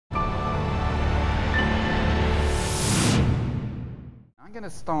I'm going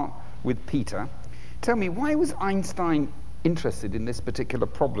to start with Peter. Tell me, why was Einstein interested in this particular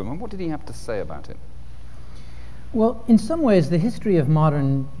problem, and what did he have to say about it? Well, in some ways, the history of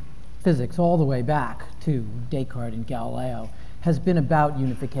modern physics, all the way back to Descartes and Galileo, has been about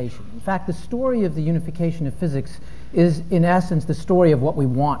unification. In fact, the story of the unification of physics is, in essence, the story of what we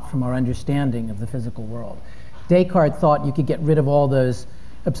want from our understanding of the physical world. Descartes thought you could get rid of all those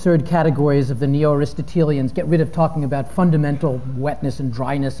absurd categories of the Neo-Aristotelians, get rid of talking about fundamental wetness and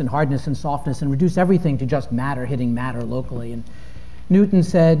dryness and hardness and softness, and reduce everything to just matter hitting matter locally. And Newton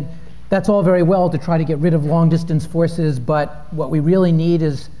said, that's all very well to try to get rid of long-distance forces, but what we really need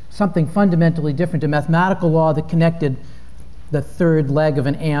is something fundamentally different, a mathematical law that connected the third leg of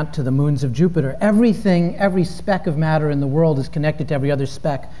an ant to the moons of Jupiter. Everything, every speck of matter in the world is connected to every other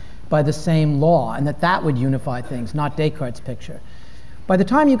speck by the same law, and that would unify things, not Descartes' picture. By the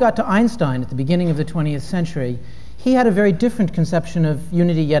time you got to Einstein at the beginning of the 20th century, he had a very different conception of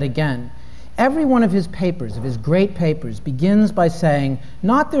unity yet again. Every one of his papers, of his great papers, begins by saying,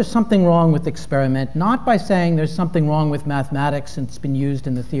 not there's something wrong with experiment, not by saying there's something wrong with mathematics and it's been used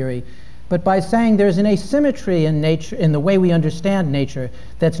in the theory, but by saying there's an asymmetry in nature, in the way we understand nature,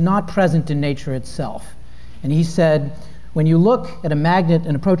 that's not present in nature itself. And he said, when you look at a magnet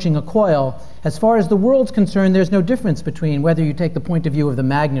and approaching a coil, as far as the world's concerned, there's no difference between whether you take the point of view of the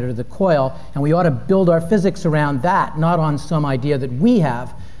magnet or the coil, and we ought to build our physics around that, not on some idea that we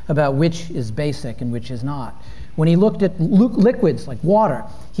have about which is basic and which is not. When he looked at liquids like water,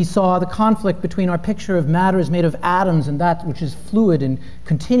 he saw the conflict between our picture of matter as made of atoms and that which is fluid and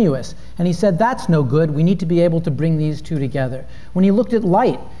continuous. And he said, that's no good. We need to be able to bring these two together. When he looked at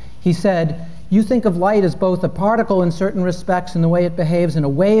light, he said, you think of light as both a particle in certain respects in the way it behaves and a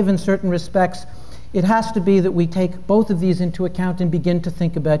wave in certain respects. It has to be that we take both of these into account and begin to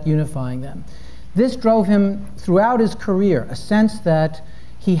think about unifying them. This drove him throughout his career, a sense that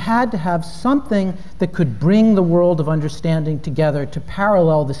he had to have something that could bring the world of understanding together to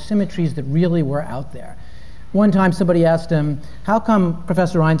parallel the symmetries that really were out there. One time somebody asked him, how come,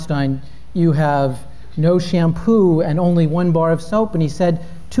 Professor Einstein, you have no shampoo and only one bar of soap? And he said,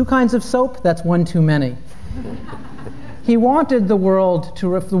 2 kinds of soap, that's one too many. He wanted the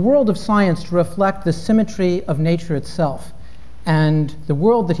world of science to reflect the symmetry of nature itself. And the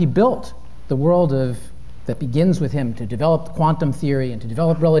world that he built, the world that begins with him to develop quantum theory and to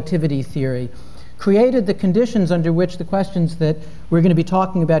develop relativity theory, created the conditions under which the questions that we're going to be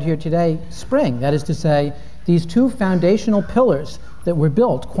talking about here today spring. That is to say, these 2 foundational pillars that were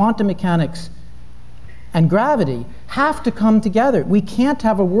built, quantum mechanics and gravity, have to come together. We can't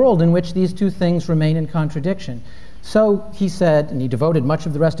have a world in which these 2 things remain in contradiction. So he said, and he devoted much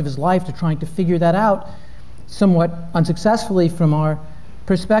of the rest of his life to trying to figure that out, somewhat unsuccessfully from our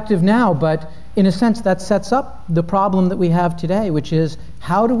perspective now, but in a sense that sets up the problem that we have today, which is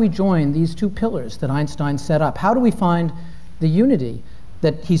how do we join these 2 pillars that Einstein set up? How do we find the unity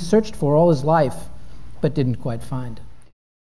that he searched for all his life but didn't quite find?